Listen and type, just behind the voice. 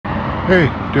Hey,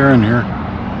 Darren here.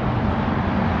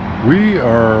 We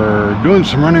are doing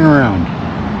some running around,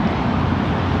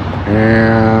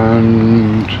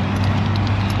 and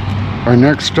our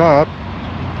next stop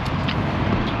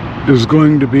is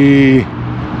going to be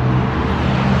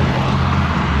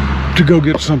to go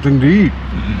get something to eat.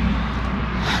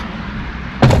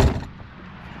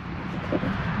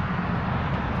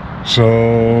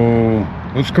 So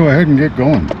let's go ahead and get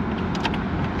going.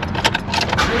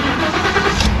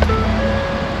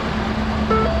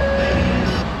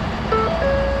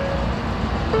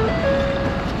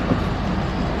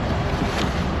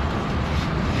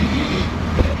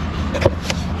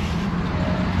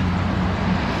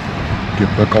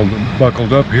 Get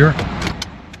buckled up here.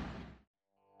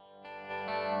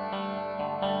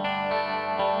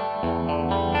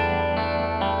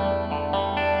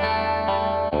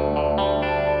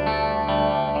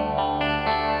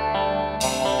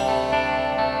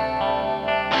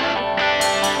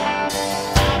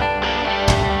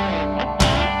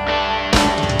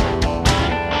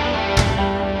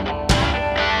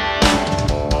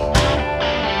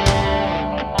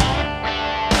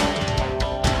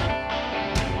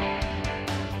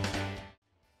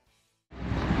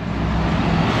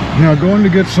 Now, going to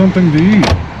get something to eat,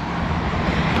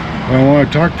 I want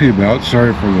to talk to you about.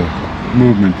 Sorry for the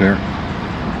movement there.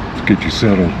 Let's get you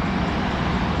settled.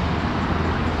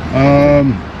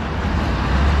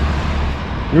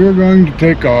 We're going to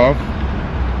take off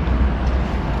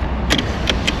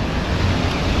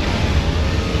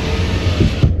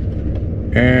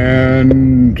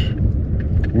and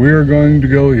we're going to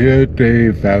go hit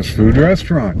a fast food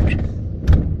restaurant.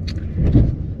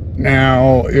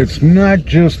 Now, it's not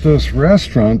just this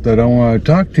restaurant that I want to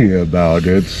talk to you about.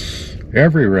 It's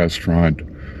every restaurant.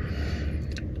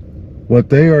 What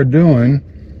they are doing.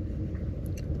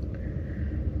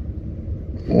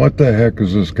 What the heck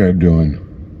is this guy doing?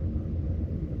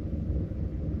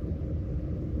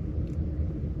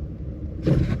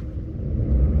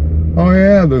 Oh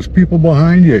yeah, there's people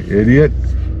behind you, idiot.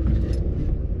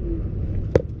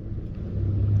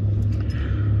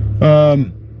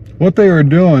 What they are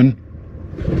doing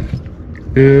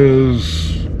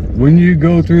is when you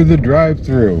go through the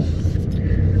drive-thru,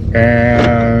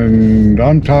 and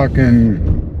I'm talking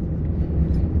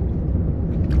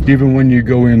even when you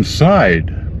go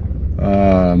inside,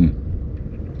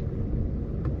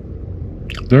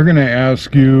 they're going to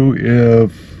ask you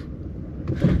if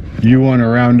you want to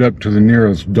round up to the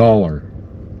nearest dollar.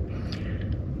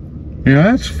 You know,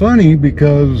 that's funny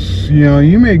because, you know,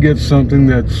 you may get something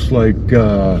that's like,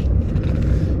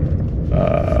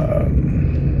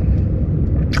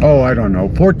 oh, I don't know,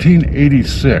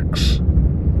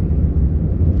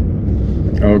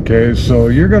 $14.86. Okay, so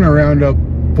you're going to round up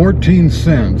 14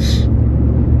 cents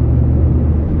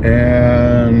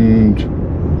and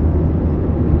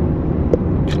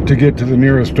to get to the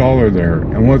nearest dollar there.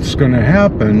 And what's going to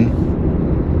happen,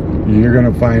 you're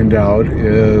going to find out,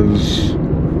 is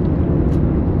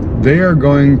they are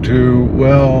going to,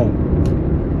 well,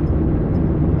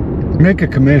 make a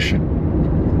commission.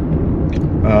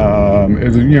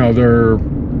 You know,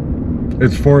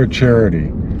 it's for a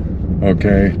charity,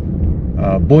 okay?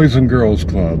 Boys and Girls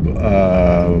Club,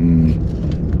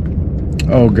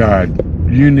 oh God,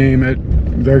 you name it,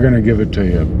 they're gonna give it to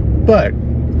you. But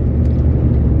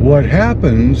what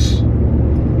happens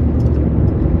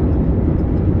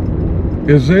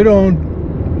is they don't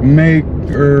make,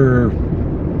 or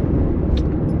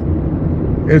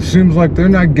it seems like they're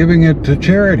not giving it to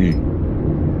charity,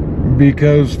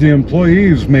 because the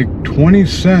employees make 20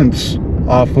 cents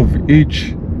off of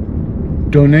each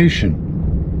donation.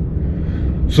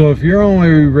 So if you're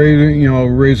only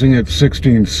raising it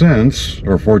 16 cents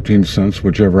or 14 cents,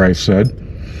 whichever I said,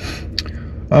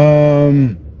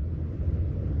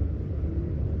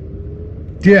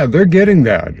 yeah, they're getting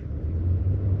that.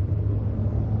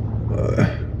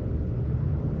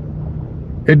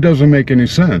 It doesn't make any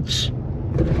sense.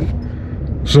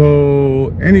 So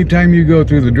anytime you go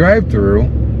through the drive-thru,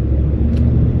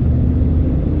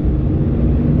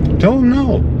 tell them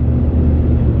no.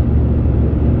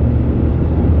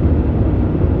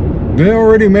 They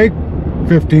already make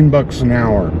 15 bucks an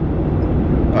hour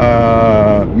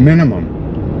minimum.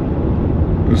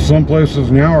 Some places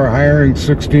now are hiring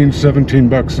 16, 17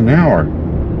 bucks an hour.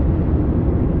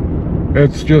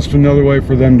 It's just another way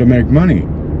for them to make money.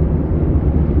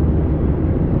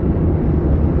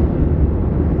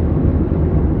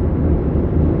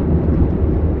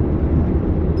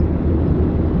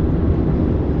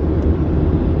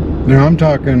 Now I'm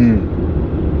talking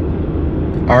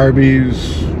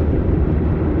Arby's,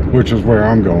 which is where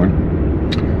I'm going.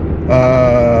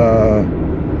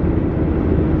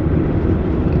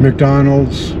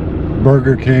 McDonald's,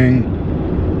 Burger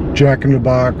King, Jack in the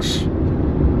Box,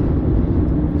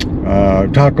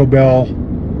 Taco Bell,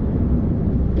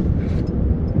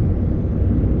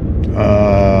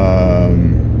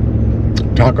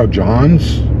 Taco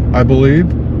John's, I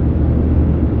believe.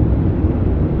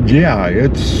 Yeah,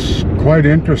 it's quite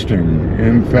interesting.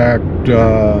 In fact,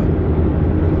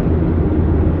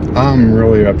 I'm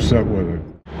really upset with it.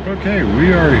 Okay,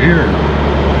 we are here.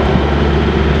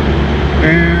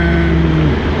 And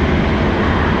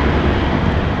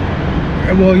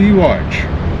well, you watch.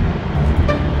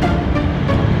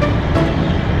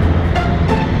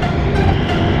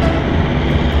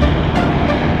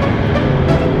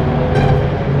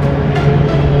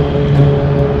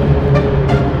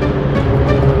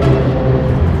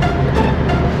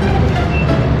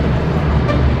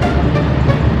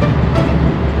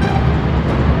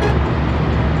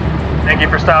 Thank you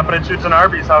for stopping at Shoots and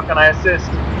Arby's. How can I assist?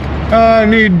 I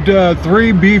need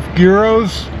 3 beef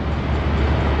gyros.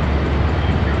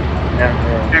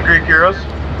 Yeah. 2 Greek gyros?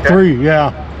 Okay. 3,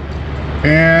 yeah.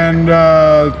 And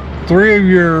 3 of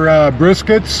your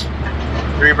briskets.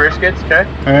 3 briskets, okay.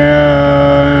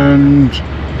 And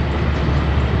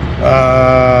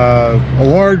a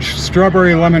large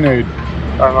strawberry lemonade.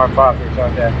 5 more poppers,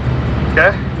 okay.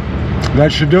 Okay.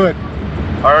 That should do it.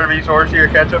 Arby's horsey or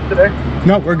ketchup today?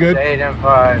 No, we're good. 8 and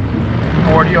 5.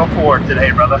 4004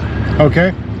 today, brother.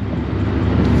 Okay.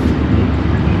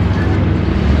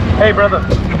 Hey, brother.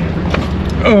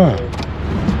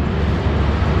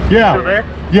 Yeah. Still there?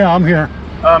 Yeah, I'm here.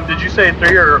 Did you say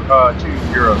 3 or 2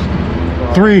 gyros?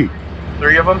 3.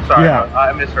 3 of them? Sorry, Yeah.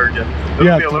 I misheard you. It'll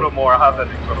Yeah, be a little more. I'll have that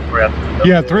in total breath.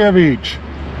 Yeah, 3 of each.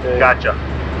 Gotcha.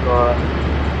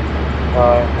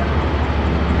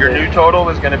 Your new total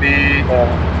is going to be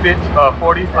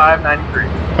 45.93.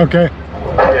 Okay.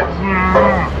 Yes.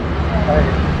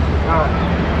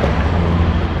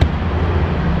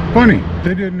 Funny,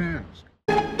 they didn't ask.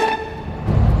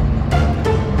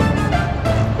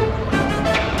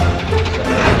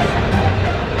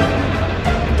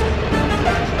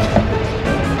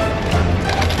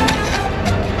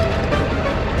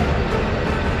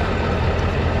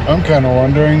 I'm kind of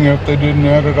wondering if they didn't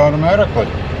add it automatically.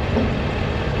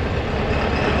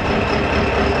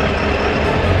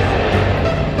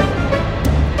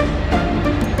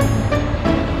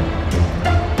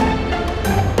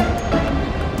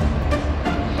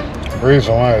 The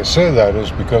reason why I say that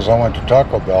is because I went to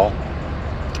Taco Bell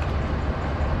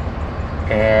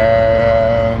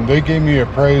and they gave me a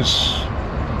price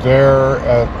there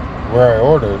at where I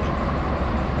ordered,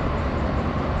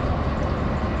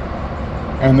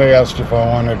 and they asked if I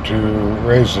wanted to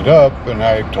raise it up, and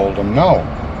I told them no.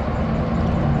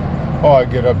 Well, I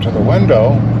get up to the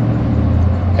window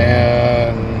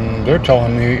and they're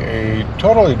telling me a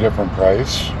totally different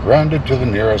price, rounded to the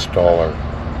nearest dollar.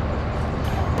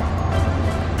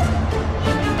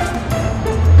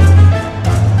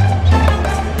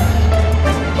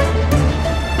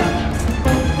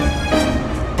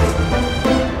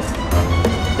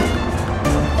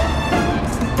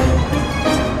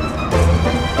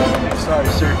 Sorry,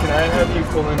 sir. Can I have you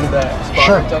pull into that spot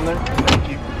Sure. right down there? Thank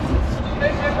you.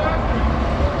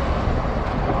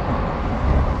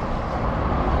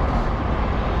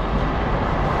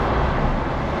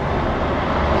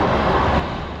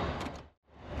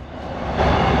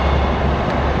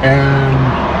 And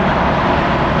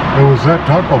it was that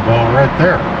Taco Bell right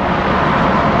there.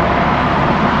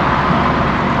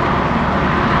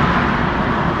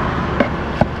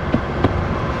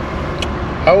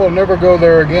 I will never go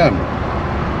there again.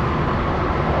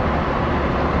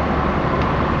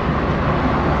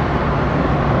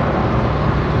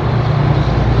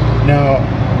 Now,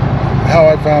 how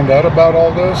I found out about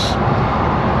all this?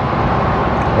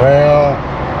 Well,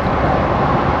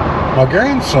 my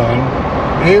grandson,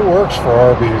 he works for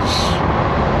Arby's.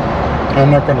 I'm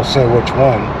not going to say which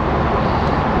one.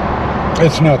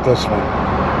 It's not this one.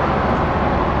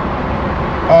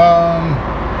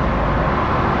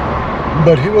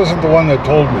 But he wasn't the one that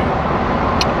told me.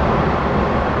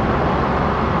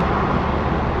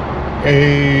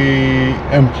 A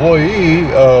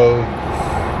employee of,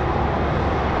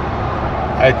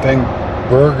 I think,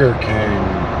 Burger King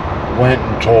went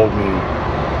and told me.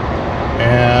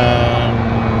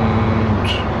 And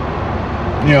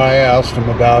you know, I asked him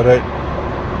about it.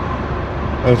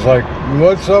 I was like,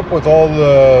 what's up with all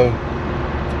the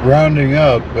rounding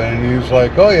up? And he's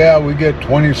like, oh yeah, we get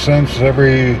 20 cents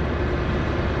every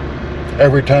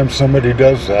time somebody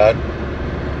does that.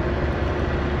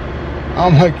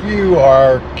 I'm like, you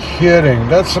are kidding.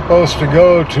 That's supposed to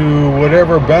go to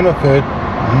whatever benefit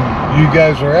you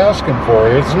guys are asking for,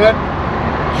 isn't it?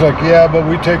 It's like, yeah, but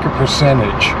we take a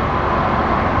percentage.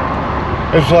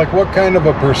 It's like, what kind of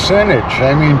a percentage?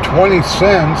 I mean, 20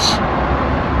 cents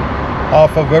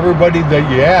off of everybody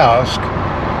that you ask.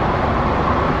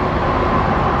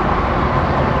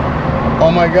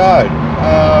 Oh my God.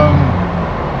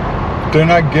 They're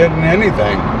not getting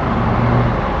anything.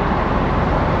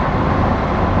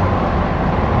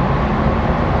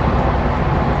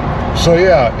 So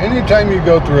yeah, anytime you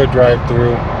go through a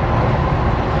drive-thru,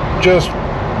 just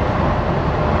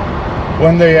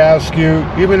when they ask you,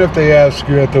 even if they ask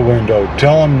you at the window,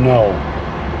 tell them no.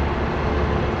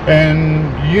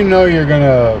 And you know you're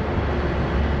gonna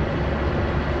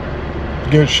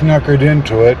get schnockered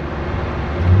into it,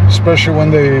 especially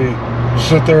when they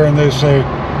sit there and they say,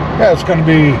 yeah, it's gonna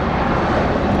be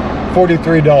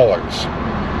 $43.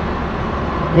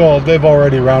 Well, they've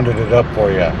already rounded it up for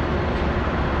you.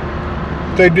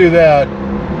 If they do that,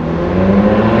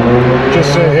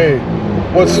 just say, hey,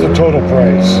 what's the total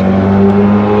price?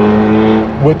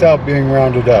 Without being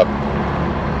rounded up.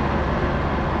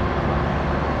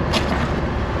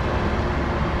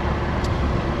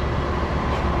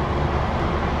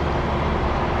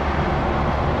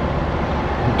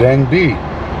 Dang bee.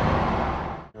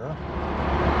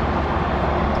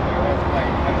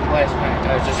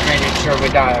 I was just making sure we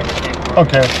got everything.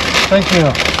 Okay, thank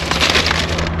you.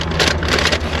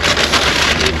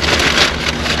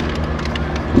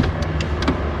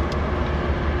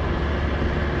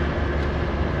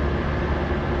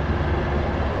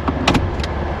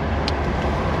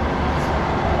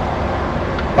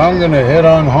 I'm gonna head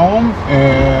on home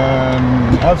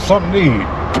and have something to eat.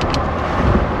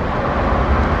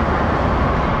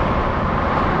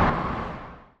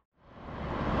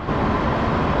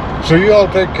 So you all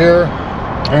take care,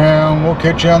 and we'll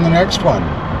catch you on the next one.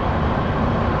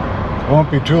 Won't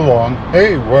be too long.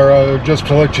 Hey, just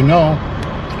to let you know,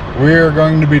 we're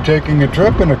going to be taking a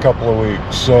trip in a couple of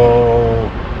weeks, so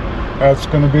that's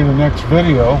going to be the next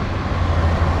video.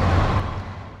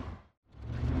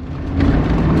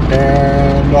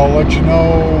 And I'll let you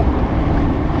know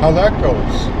how that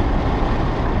goes.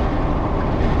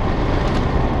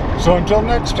 So until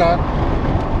next time,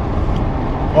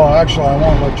 well, actually, I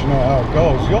won't let you know how it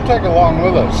goes. You'll take along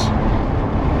with us.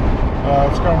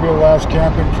 It's going to be the last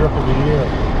camping trip of the year.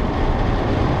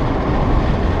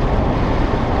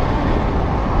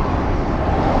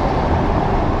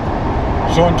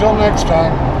 So until next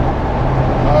time,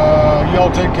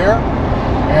 y'all take care,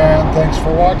 and thanks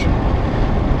for watching.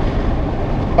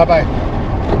 Bye-bye.